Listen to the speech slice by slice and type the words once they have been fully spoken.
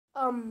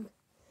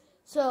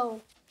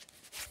So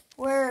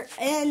we're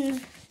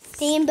in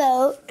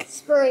Steamboat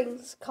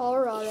Springs,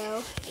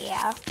 Colorado.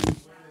 Yeah.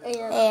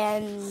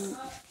 And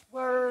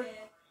we're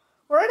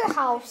in a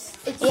house.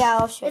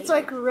 I'll show you. It's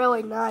like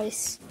really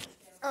nice.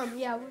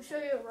 Yeah, we'll show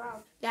you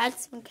around.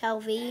 That's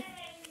Kelvy.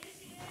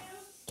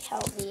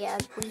 Kelvy,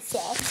 as we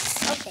say.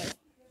 Okay.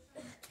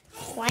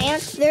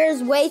 Plants.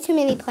 There's way too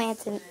many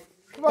plants in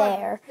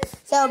there.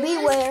 So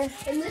beware.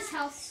 In this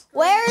house.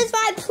 Where is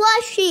my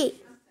plushie?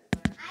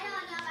 I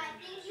don't know, but I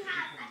think you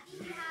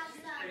have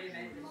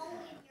the mole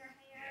in your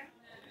hair.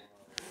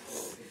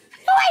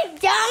 No, I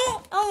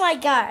don't. Oh my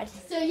god.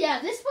 So yeah,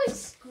 this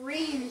place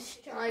screams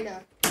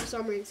China for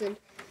some reason.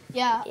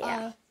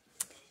 Yeah.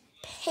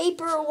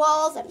 Paper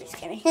walls. I'm just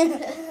kidding.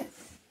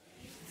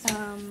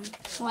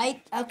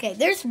 Light. Okay,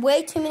 there's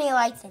way too many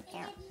lights in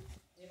here.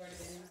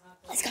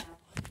 Let's go.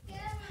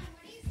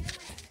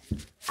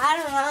 I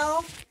don't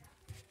know.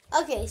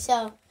 Okay,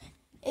 so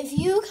if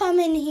you come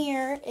in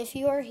here, if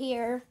you are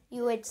here,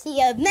 you would see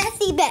a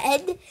messy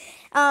bed,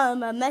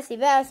 a messy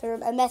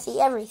bathroom, a messy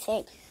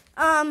everything.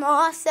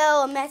 Also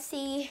a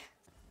messy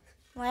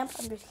lamp.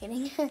 I'm just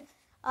kidding.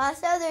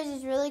 Also, there's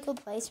this really cool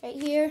place right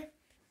here.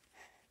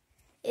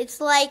 It's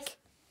like,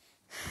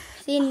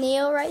 see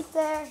Neil right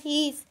there?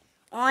 He's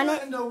on it.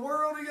 What in the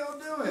world are y'all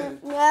doing?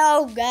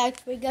 No, guys,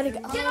 we gotta go.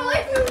 Get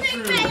away from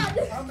me, man!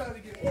 I'm about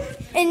to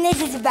get... And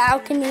this is a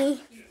balcony.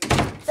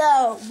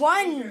 So,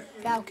 one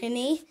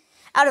balcony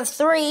out of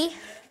 3.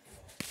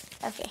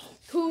 Okay.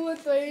 2,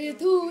 3,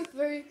 2,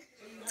 3.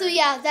 So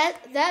yeah,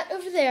 that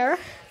over there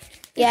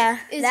Yeah,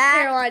 is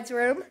Caroline's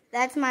room.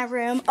 That's my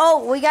room.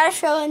 Oh, we gotta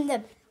show them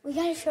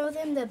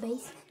the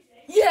basement.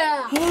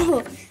 Yeah.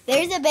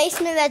 There's a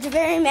basement that's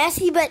very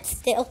messy, but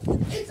still.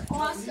 It's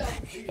awesome.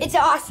 It's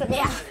awesome,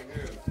 yeah.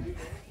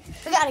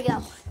 We gotta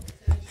go.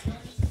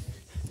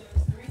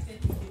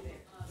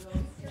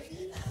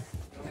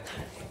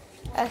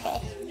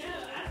 Okay.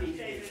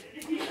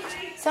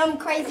 Some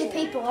crazy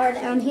people are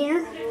down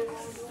here.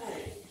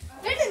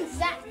 Finn and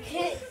Zach.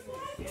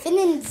 Finn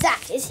and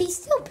Zach, is he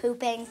still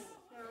pooping?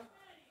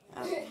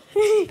 No. Okay.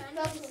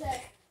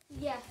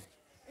 Yeah.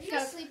 Are you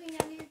guys sleeping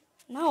down here?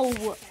 No.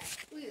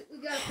 We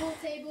got a pool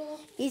table.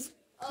 He's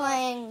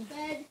playing.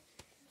 Bed.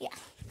 Yeah.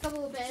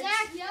 Couple of beds.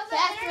 Zach, you have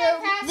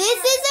Bathroom.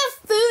 This is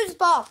a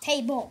foosball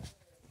table.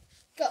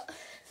 Go.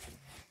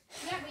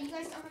 Yeah, but you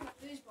guys don't have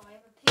a foosball.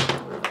 You have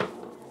a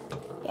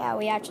ping. Yeah,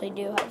 we actually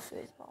do have a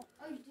foosball.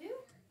 Oh, you do?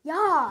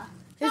 Yeah.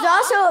 There's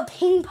also a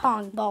ping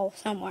pong ball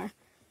somewhere.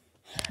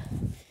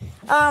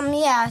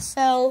 Yeah,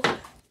 so This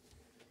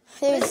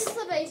there's is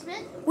the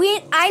basement.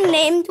 I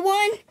named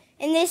one,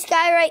 and this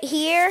guy right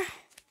here.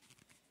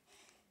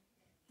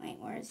 Wait,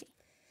 where is he?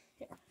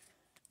 Here.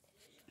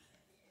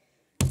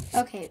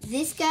 Okay,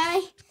 this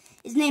guy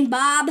is named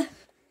Bob.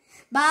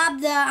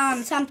 Bob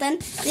the something.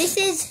 This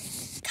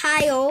is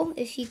Kyle,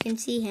 if you can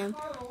see him.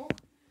 Carl.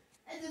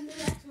 And then the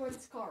next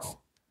one's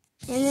Carl.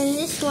 And then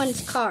this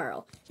one's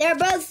Carl. They're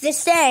both the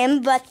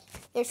same, but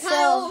they're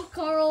Kyle, so...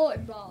 Carl,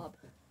 and Bob.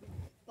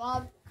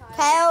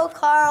 Kyle,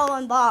 Carl,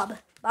 and Bob.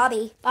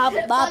 Bobby. Bob,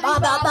 Bob, Bob,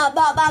 Bob, Bob,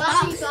 Bob, Bob, Bob,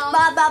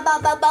 Bob, Bob,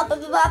 Bob, Bob, Bob,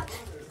 Bob, Bob.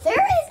 There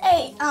is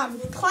a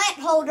plant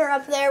holder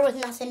up there with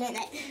nothing in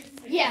it.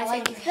 Yeah,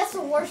 like, that's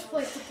the worst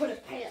place to put a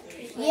plant.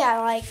 Yeah,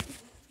 like,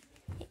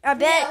 I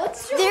bet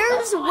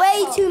there's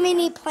way too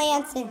many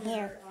plants in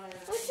here.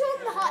 Let's show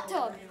them the hot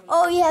tub.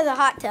 Oh, yeah, the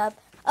hot tub.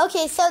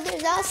 Okay, so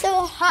there's also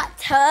a hot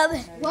tub.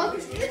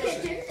 Welcome to the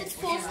kitchen. It's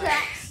full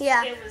stacks.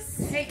 Yeah.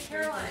 Hey,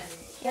 Caroline.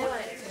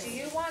 Caroline, do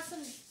you want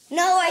some?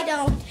 No, I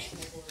don't.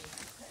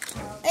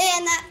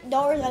 And that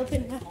door is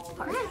open.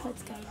 All right,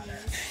 let's go.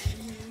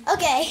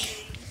 Okay.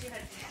 She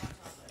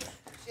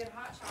had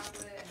hot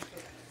chocolate and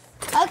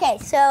cookies. Okay,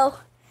 so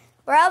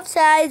we're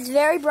outside. It's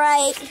very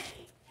bright.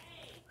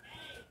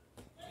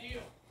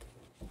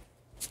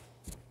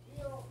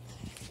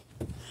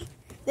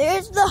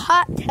 There's the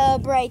hot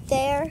tub right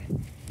there.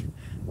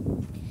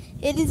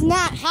 It is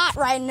not hot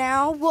right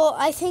now. Well,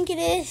 I think it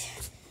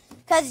is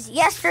because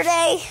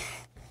yesterday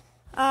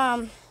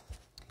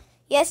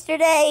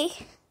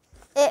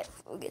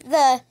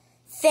the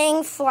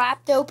thing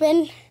flapped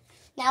open.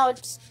 Now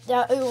it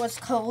was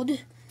cold.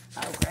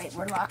 Oh great,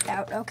 we're locked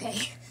out.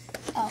 Okay.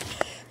 Oh,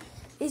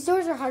 these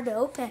doors are hard to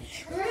open.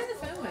 Who are you on the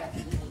phone with?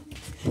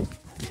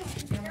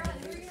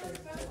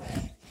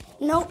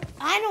 Nope,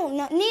 I don't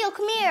know. Neil,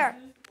 come here.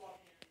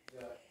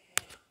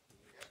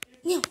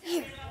 Neil,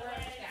 here.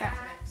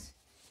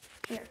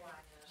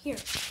 Here.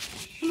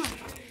 Come on.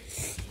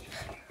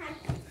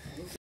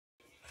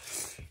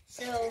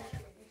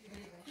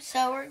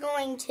 So we're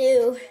going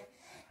to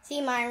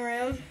see my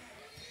room.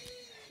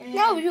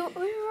 No,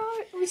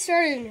 we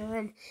started in your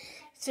room.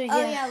 So yeah.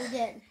 Oh yeah, we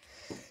did.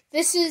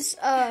 This is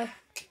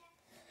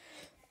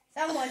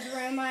Someone's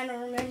room, I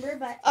don't remember,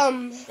 but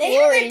they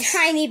Lori's.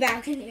 have a tiny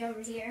balcony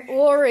over here.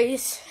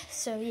 Lori's.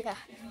 So yeah.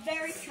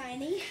 Very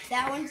tiny.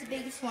 That one's the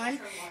biggest one.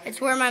 It's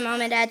where my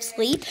mom and dad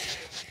sleep.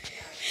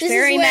 This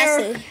Very is where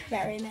messy.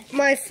 Very messy.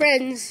 My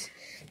friends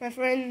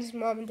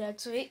mom and dad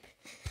sleep.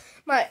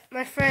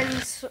 My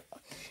friends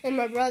and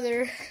my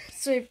brother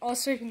I'll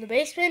sleep in the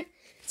basement.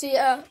 See,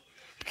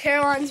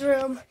 Caroline's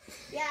room,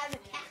 Yeah, the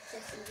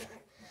cactus in there.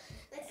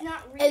 That's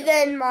not real. and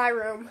then my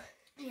room.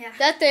 Yeah.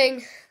 That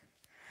thing.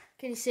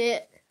 Can you see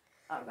it?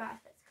 Oh gosh,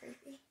 that's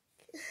creepy.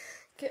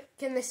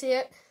 Can they see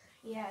it?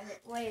 Yeah.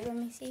 Wait, let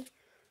me see.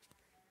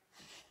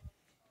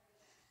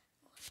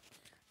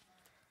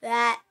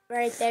 That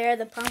right there,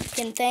 the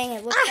pumpkin thing.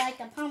 It looks like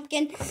a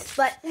pumpkin,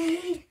 but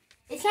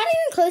it's not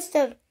even close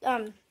to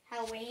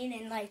Halloween,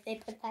 and like they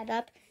put that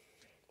up.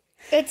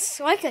 It's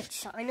like a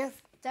China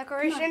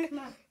decoration. Come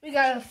on. We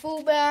got a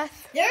full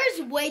bath.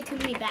 There's way too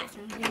many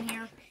bathrooms in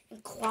here,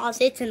 and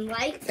closets, and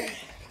lights,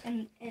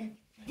 and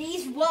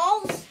these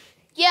walls.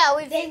 Yeah,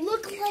 They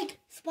look like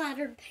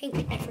splattered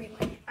paint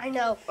everywhere. I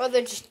know, or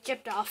they're just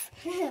chipped off.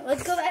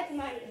 Let's go back to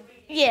my room.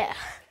 Yeah.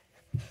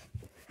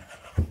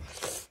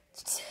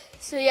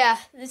 So yeah,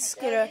 this is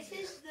So gonna. this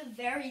is the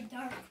very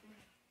dark room.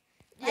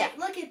 Yeah. Like,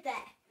 look at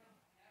that.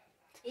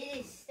 It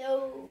is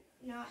so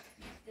not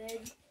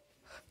good.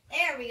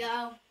 There we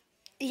go.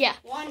 Yeah,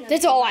 One.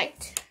 that's all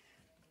right.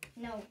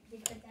 No, we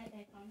put that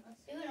back on.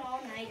 Let's do an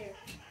all-nighter.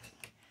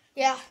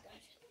 Yeah.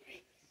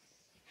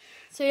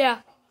 So yeah,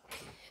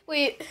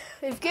 we've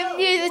given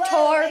you the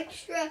Whoa,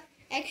 tour.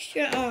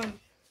 Extra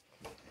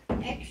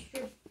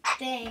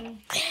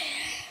thing.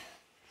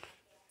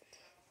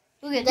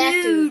 Look at that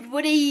dude.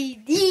 What do you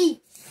need?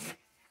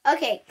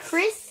 Okay,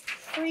 Chris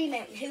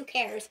Freeman. Who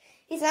cares?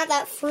 He's not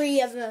that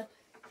free of a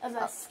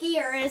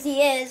skier as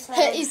he is.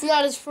 He's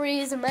not as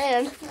free as a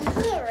man.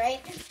 All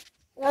right.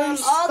 Or all the-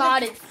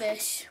 spotted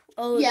fish.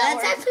 Oh, Yeah,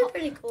 that's or- actually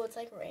pretty cool. It's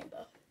like a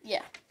rainbow.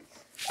 Yeah.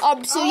 So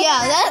All yeah,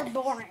 that that are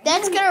boring.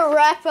 that's gonna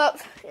wrap up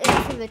it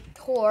for the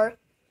tour.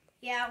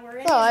 Yeah, we're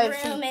in Oh, I his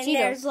have room, and seen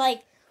there's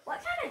like, what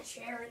kind of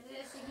chair is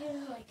this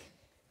again? Like,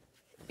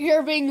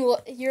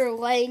 You're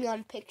laying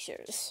on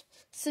pictures.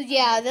 So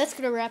yeah, that's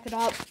gonna wrap it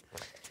up.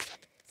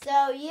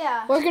 so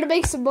yeah. We're gonna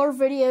make some more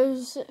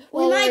videos. We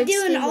while we're might in do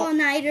an Steamboat.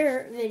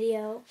 all-nighter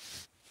video.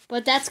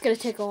 But that's gonna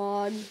take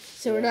on.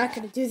 So we're not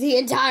gonna do the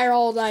entire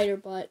all-nighter.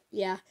 But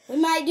yeah, We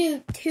might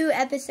do 2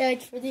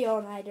 episodes for the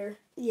all-nighter.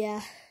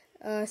 yeah.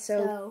 So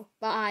So.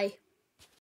 bye.